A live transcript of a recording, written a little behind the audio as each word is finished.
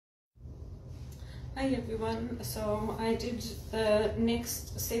Hi everyone, so I did the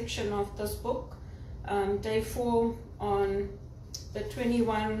next section of this book, day 4 on the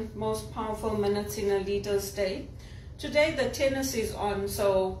 21 most powerful minutes in a leader's day. Today the tennis is on,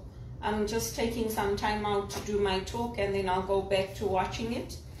 so I'm just taking some time out to do my talk and then I'll go back to watching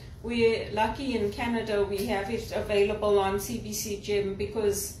it. We're lucky in Canada, we have it available on CBC Gem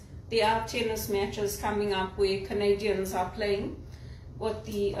because there are tennis matches coming up where Canadians are playing with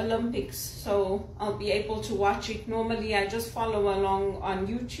the Olympics, so I'll be able to watch it. Normally I just follow along on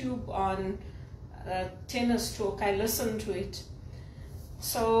YouTube on Tennis Talk, I listen to it.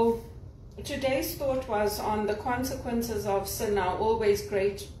 So today's thought was on the consequences of sin are always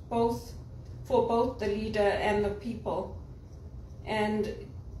great, for both the leader and the people. And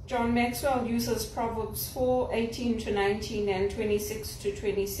John Maxwell uses Proverbs 4:18 to 19 and 26 to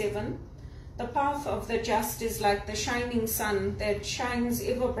 27. The path of the just is like the shining sun that shines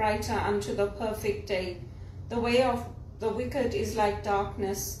ever brighter unto the perfect day. The way of the wicked is like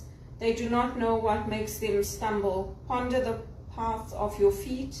darkness. They do not know what makes them stumble. Ponder the path of your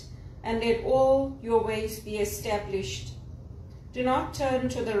feet, and let all your ways be established. Do not turn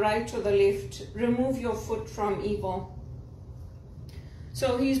to the right or the left. Remove your foot from evil.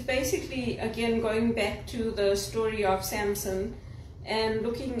 So he's basically, again, going back to the story of Samson and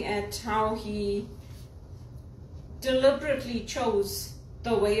looking at how he deliberately chose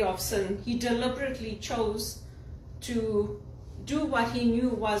the way of sin. He deliberately chose to do what he knew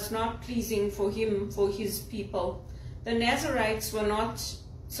was not pleasing for him, for his people. The Nazarites were not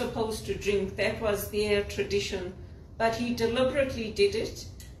supposed to drink. That was their tradition. But he deliberately did it.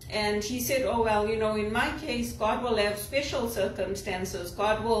 And he said, oh, well, you know, in my case, God will have special circumstances.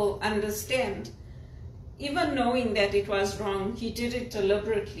 God will understand. Even knowing that it was wrong, he did it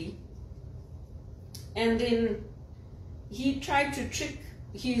deliberately. And then he tried to trick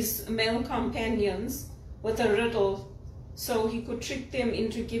his male companions with a riddle so he could trick them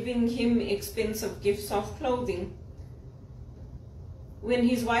into giving him expensive gifts of clothing. When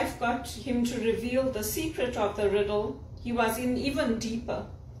his wife got him to reveal the secret of the riddle, he was in even deeper.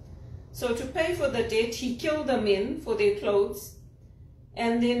 So to pay for the debt, he killed the men for their clothes,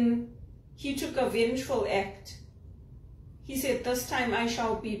 and then he took a vengeful act. He said, this time I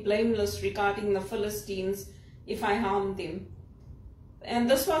shall be blameless regarding the Philistines if I harm them. And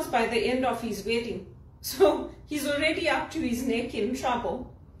this was by the end of his wedding. So he's already up to his neck in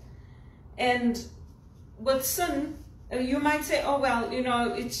trouble. And with sin, you might say, oh, well, you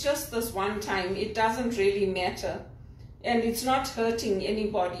know, it's just this one time. It doesn't really matter. And it's not hurting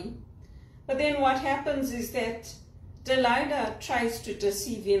anybody. But then what happens is that Delilah tries to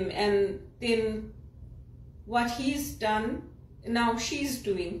deceive him, and then what he's done, now she's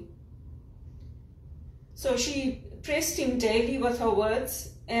doing. So she pressed him daily with her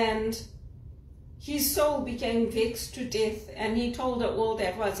words, and his soul became vexed to death, and he told her all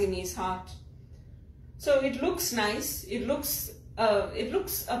that was in his heart. So it looks nice, it looks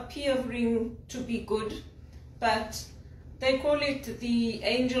appearing to be good, but they call it the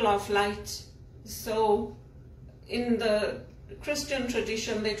angel of light. So in the Christian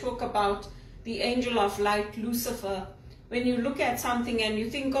tradition, they talk about the angel of light, Lucifer. When you look at something and you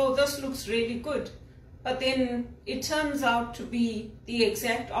think, oh, this looks really good, but then it turns out to be the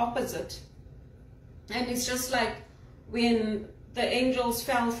exact opposite. And it's just like when the angels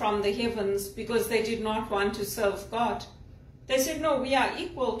fell from the heavens because they did not want to serve God. They said, no, we are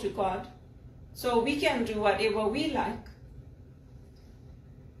equal to God, so we can do whatever we like.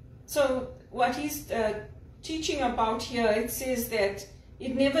 So what he's teaching about here, it says that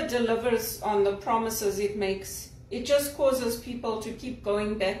it never delivers on the promises it makes. It just causes people to keep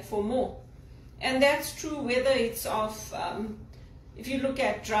going back for more. And that's true whether it's of, if you look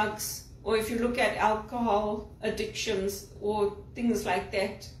at drugs, or if you look at alcohol addictions or things like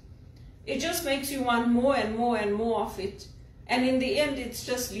that. It just makes you want more and more and more of it. And in the end, it's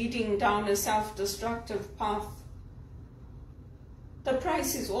just leading down a self-destructive path. The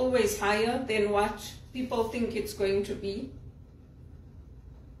price is always higher than what people think it's going to be.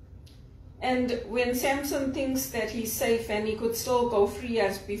 And when Samson thinks that he's safe and he could still go free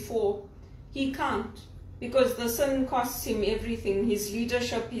as before, he can't, because the sin costs him everything, his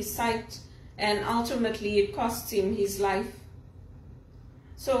leadership, his sight, and ultimately it costs him his life.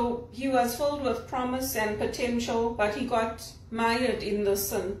 So he was filled with promise and potential, but he got mired in the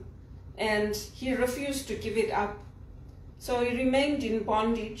sin, and he refused to give it up. So he remained in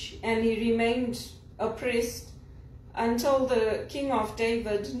bondage, and he remained oppressed until the king of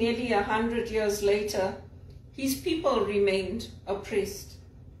David, nearly 100 years later, his people remained oppressed.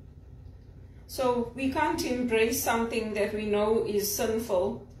 So we can't embrace something that we know is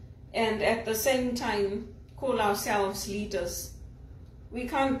sinful and at the same time call ourselves leaders. We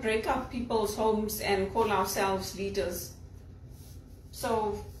can't break up people's homes and call ourselves leaders.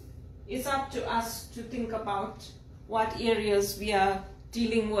 So it's up to us to think about what areas we are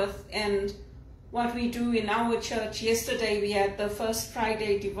dealing with and what we do in our church. Yesterday we had the First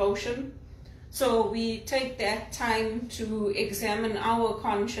Friday devotion. So we take that time to examine our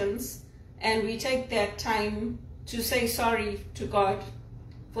conscience, and we take that time to say sorry to God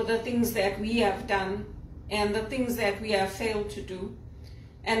for the things that we have done and the things that we have failed to do.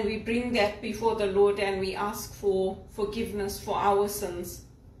 And we bring that before the Lord and we ask for forgiveness for our sins.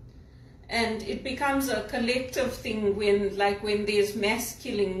 And it becomes a collective thing when there's mass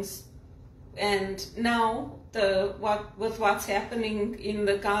killings. And now with what's happening in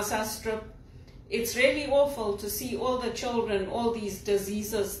the Gaza Strip, it's really awful to see all the children, all these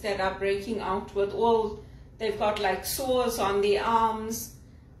diseases that are breaking out they've got like sores on their arms,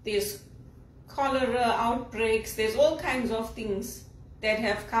 there's cholera outbreaks, there's all kinds of things that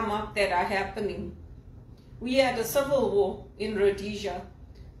have come up that are happening. We had a civil war in Rhodesia,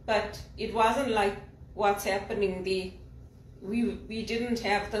 but it wasn't like what's happening there. We didn't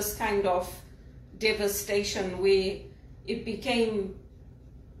have this kind of devastation where it became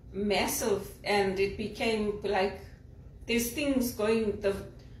massive and it became like there's things going,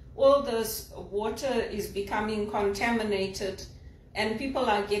 all this water is becoming contaminated and people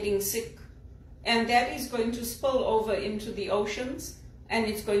are getting sick, and that is going to spill over into the oceans, and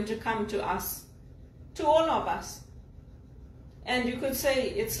it's going to come to us, to all of us. And you could say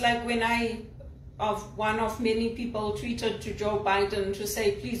it's like when one of many people tweeted to Joe Biden to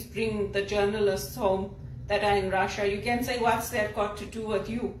say, please bring the journalists home that are in Russia. You can say, what's that got to do with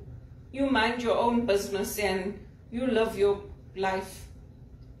you? You mind your own business and you live your life.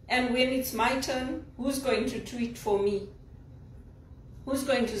 And when it's my turn, who's going to tweet for me? Who's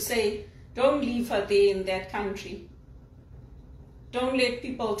going to say, don't leave her there in that country? Don't let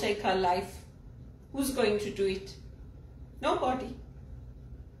people take her life. Who's going to do it? Nobody.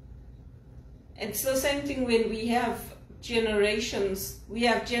 It's the same thing when we have generations. We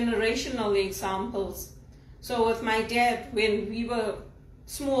have generational examples. So with my dad, when we were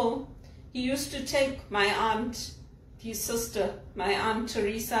small, he used to take my aunt, his sister, my Aunt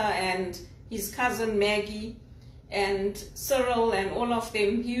Teresa, and his cousin Maggie, and Cyril, and all of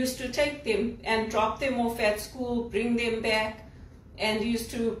them. He used to take them and drop them off at school, bring them back, and he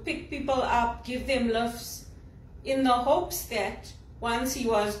used to pick people up, give them lifts, in the hopes that once he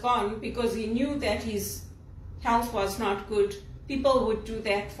was gone, because he knew that his health was not good, people would do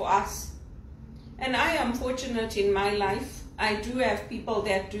that for us. And I am fortunate in my life. I do have people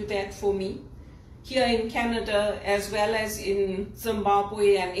that do that for me, here in Canada as well as in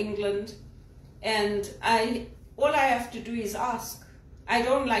Zimbabwe and England. And all I have to do is ask. I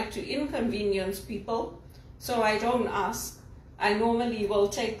don't like to inconvenience people, so I don't ask. I normally will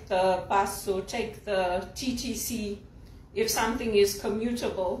take the bus or take the TTC if something is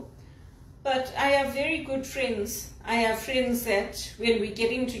commutable. But I have very good friends. I have friends that when we're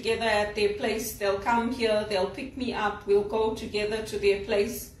getting together at their place, they'll come here, they'll pick me up, we'll go together to their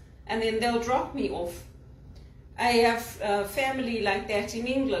place, and then they'll drop me off. I have family like that in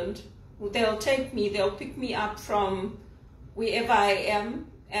England. They'll take me, they'll pick me up from wherever I am,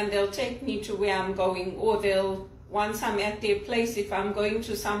 and they'll take me to where I'm going, or once I'm at their place, if I'm going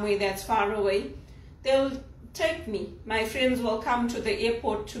to somewhere that's far away, they'll take me. My friends will come to the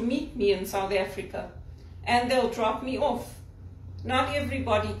airport to meet me in South Africa, and they'll drop me off. Not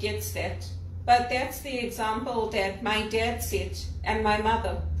everybody gets that, but that's the example that my dad set and my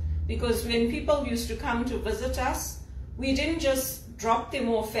mother. Because when people used to come to visit us, we didn't just drop them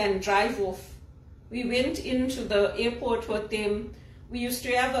off and drive off. We went into the airport with them. We used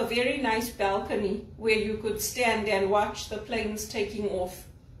to have a very nice balcony where you could stand and watch the planes taking off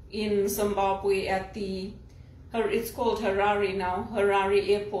in Zimbabwe at it's called Harare now, Harare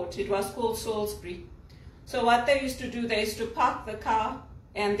Airport. It was called Salisbury. So what they used to do, they used to park the car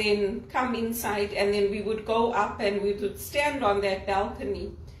and then come inside, and then we would go up and we would stand on that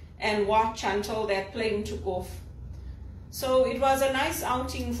balcony and watch until that plane took off. So it was a nice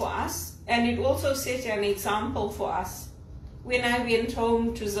outing for us, and it also set an example for us. When I went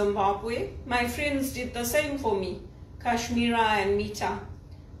home to Zimbabwe, my friends did the same for me, Kashmira and Mita.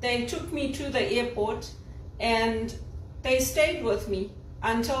 They took me to the airport and they stayed with me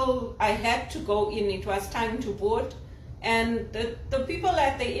until I had to go in. It was time to board. And the people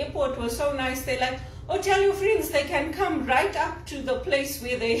at the airport were so nice. They're like, oh, tell your friends they can come right up to the place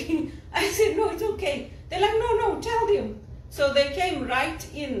where they... I said, no, it's okay. They're like, no, tell them. So they came right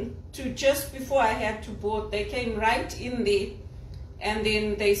in to just before I had to board. They came right in there and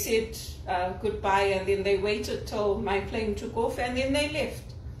then they said goodbye, and then they waited till my plane took off, and then they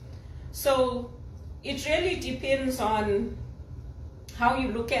left. So it really depends on how you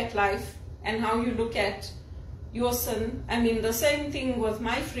look at life and how you look at your sin. I mean, the same thing with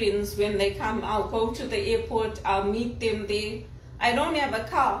my friends. When they come, I'll go to the airport, I'll meet them there. I don't have a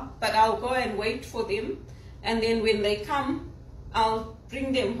car, but I'll go and wait for them. And then when they come, I'll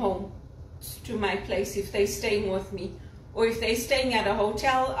bring them home to my place if they're staying with me. Or if they're staying at a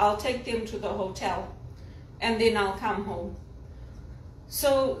hotel, I'll take them to the hotel. And then I'll come home.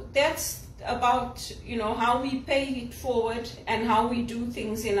 So that's about, how we pay it forward and how we do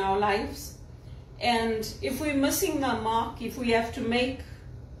things in our lives. And if we're missing the mark, if we have to make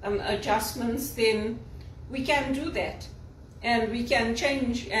adjustments, then we can do that. And we can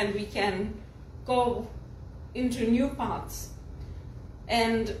change, and we can go into new paths.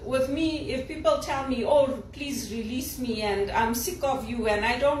 And with me, if people tell me, oh, please release me, and I'm sick of you, and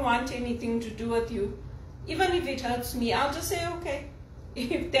I don't want anything to do with you, even if it hurts me, I'll just say, okay,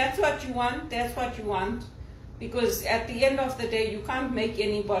 if that's what you want, that's what you want. Because at the end of the day, you can't make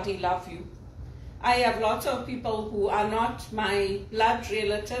anybody love you. I have lots of people who are not my blood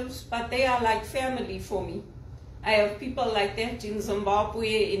relatives, but they are like family for me. I have people like that in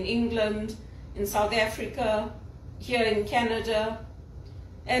Zimbabwe, in England, in South Africa, here in Canada,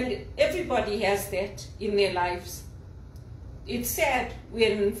 and everybody has that in their lives. It's sad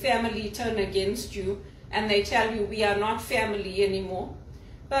when family turn against you and they tell you we are not family anymore.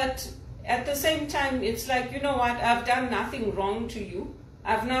 But at the same time, it's like, you know what, I've done nothing wrong to you.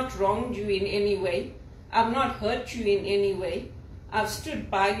 I've not wronged you in any way. I've not hurt you in any way. I've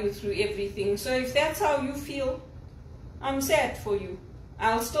stood by you through everything. So if that's how you feel, I'm sad for you.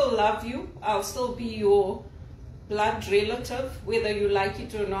 I'll still love you. I'll still be your blood relative, whether you like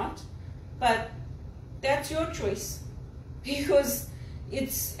it or not. But that's your choice. Because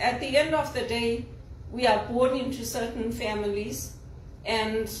it's, at the end of the day, we are born into certain families.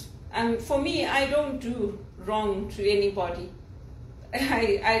 And for me, I don't do wrong to anybody.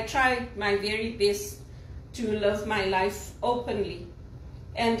 I try my very best to live my life openly.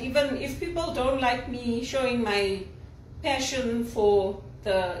 And even if people don't like me showing my passion for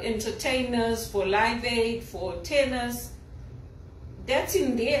the entertainers, for Live Aid, for tennis, that's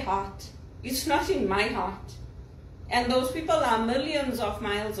in their heart. It's not in my heart. And those people are millions of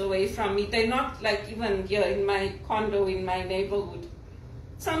miles away from me. They're not like even here in my condo in my neighborhood.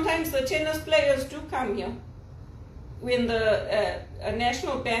 Sometimes the tennis players do come here. When the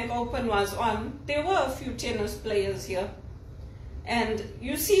National Bank Open was on, there were a few tennis players here. And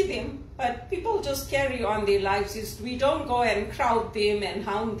you see them, but people just carry on their lives. We don't go and crowd them and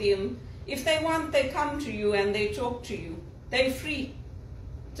hound them. If they want, they come to you and they talk to you. They're free,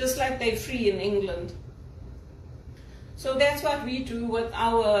 just like they're free in England. So that's what we do with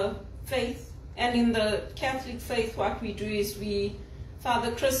our faith. And in the Catholic faith, what we do is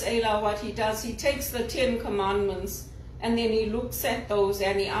Father Chris Ayler, what he does, he takes the 10 Commandments and then he looks at those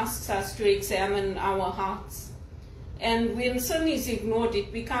and he asks us to examine our hearts. And when sin is ignored,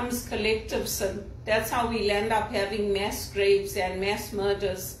 it becomes collective sin. That's how we end up having mass graves and mass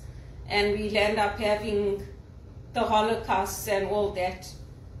murders. And we end up having the Holocaust and all that.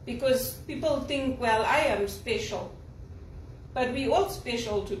 Because people think, well, I am special. But we're all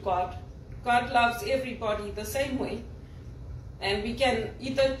special to God. God loves everybody the same way. And we can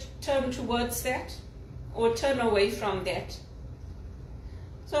either turn towards that or turn away from that.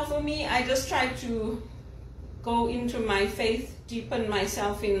 So for me, I just try to go into my faith, deepen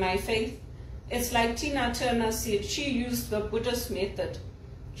myself in my faith. It's like Tina Turner said, she used the Buddhist method.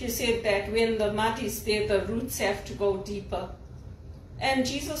 She said that when the mud is there, the roots have to go deeper. And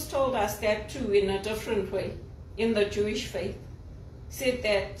Jesus told us that too in a different way in the Jewish faith. He said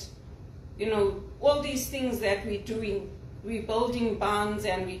that, all these things that we're doing, we're building barns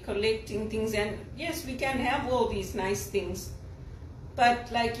and we're collecting things, and yes, we can have all these nice things.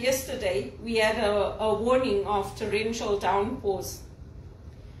 But like yesterday, we had a warning of torrential downpours.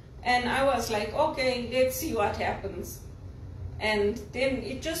 And I was like, okay, let's see what happens. And then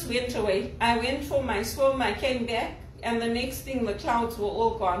it just went away. I went for my swim, I came back, and the next thing, the clouds were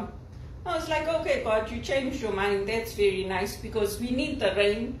all gone. I was like, okay, God, you changed your mind. That's very nice, because we need the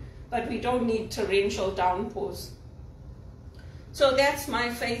rain, but we don't need torrential downpours. So that's my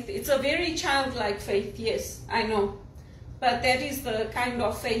faith. It's a very childlike faith, yes, I know. But that is the kind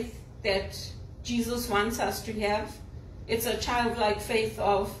of faith that Jesus wants us to have. It's a childlike faith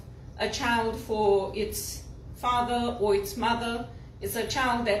of a child for its father or its mother. It's a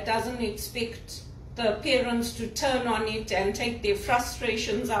child that doesn't expect the parents to turn on it and take their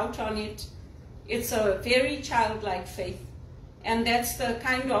frustrations out on it. It's a very childlike faith. And that's the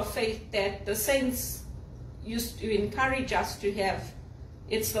kind of faith that the saints used to encourage us to have.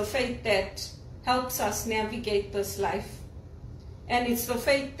 It's the faith that helps us navigate this life. And it's the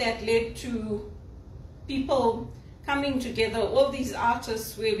faith that led to people coming together, all these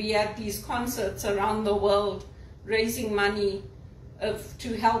artists, where we had these concerts around the world, raising money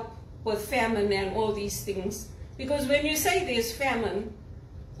to help with famine and all these things. Because when you say there's famine,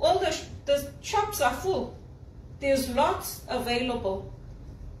 all the shops are full. There's lots available.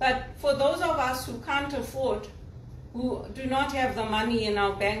 But for those of us who can't afford, who do not have the money in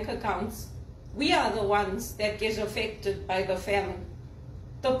our bank accounts, we are the ones that get affected by the famine.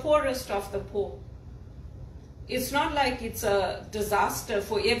 The poorest of the poor. It's not like it's a disaster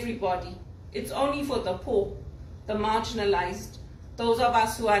for everybody. It's only for the poor, the marginalized, those of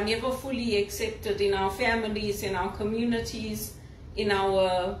us who are never fully accepted in our families, in our communities, in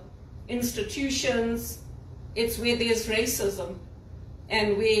our institutions. It's where there's racism,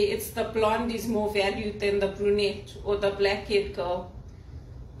 and where it's the blonde is more valued than the brunette or the black-haired girl.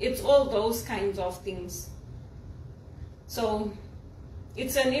 It's all those kinds of things. So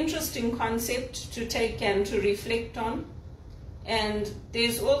it's an interesting concept to take and to reflect on. And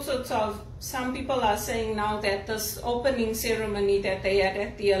there's all sorts of, some people are saying now that this opening ceremony that they had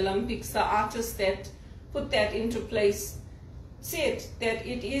at the Olympics, the artists that put that into place, said that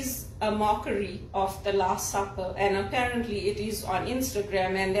it is a mockery of the Last Supper, and apparently it is on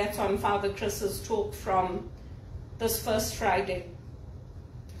Instagram, and that's on Father Chris's talk from this first Friday.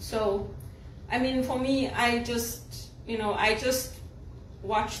 So, I mean, for me, I just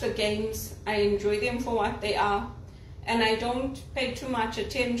watch the games, I enjoy them for what they are, and I don't pay too much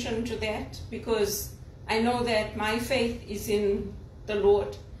attention to that, because I know that my faith is in the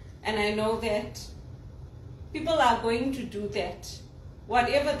Lord, and I know that people are going to do that.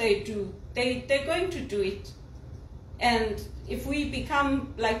 Whatever they do, they're going to do it. And if we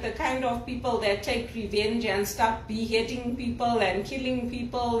become like the kind of people that take revenge and start beheading people and killing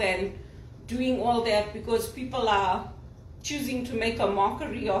people and doing all that because people are choosing to make a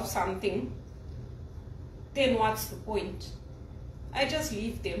mockery of something, then what's the point? I just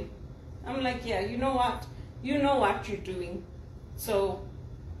leave them. I'm like, yeah, you know what? You know what you're doing. So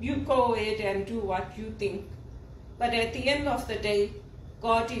you go ahead and do what you think. But at the end of the day,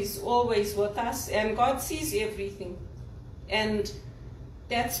 God is always with us, and God sees everything. And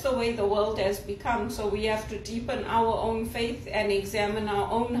that's the way the world has become. So we have to deepen our own faith and examine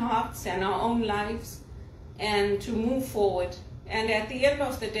our own hearts and our own lives and to move forward. And at the end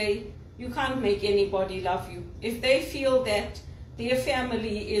of the day, you can't make anybody love you. If they feel that their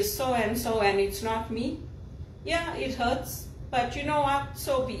family is so and so and it's not me, yeah, it hurts. But you know what?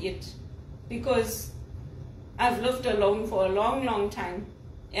 So be it. Because I've lived alone for a long, long time,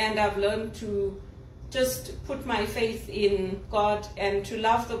 and I've learned to just put my faith in God and to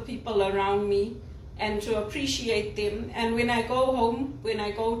love the people around me and to appreciate them. And when I go home, when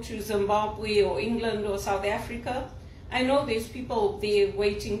I go to Zimbabwe or England or South Africa, I know there's people there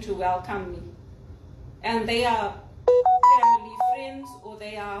waiting to welcome me. And they are family friends, or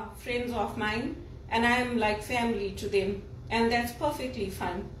they are friends of mine, and I'm like family to them. And that's perfectly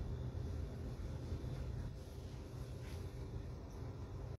fine.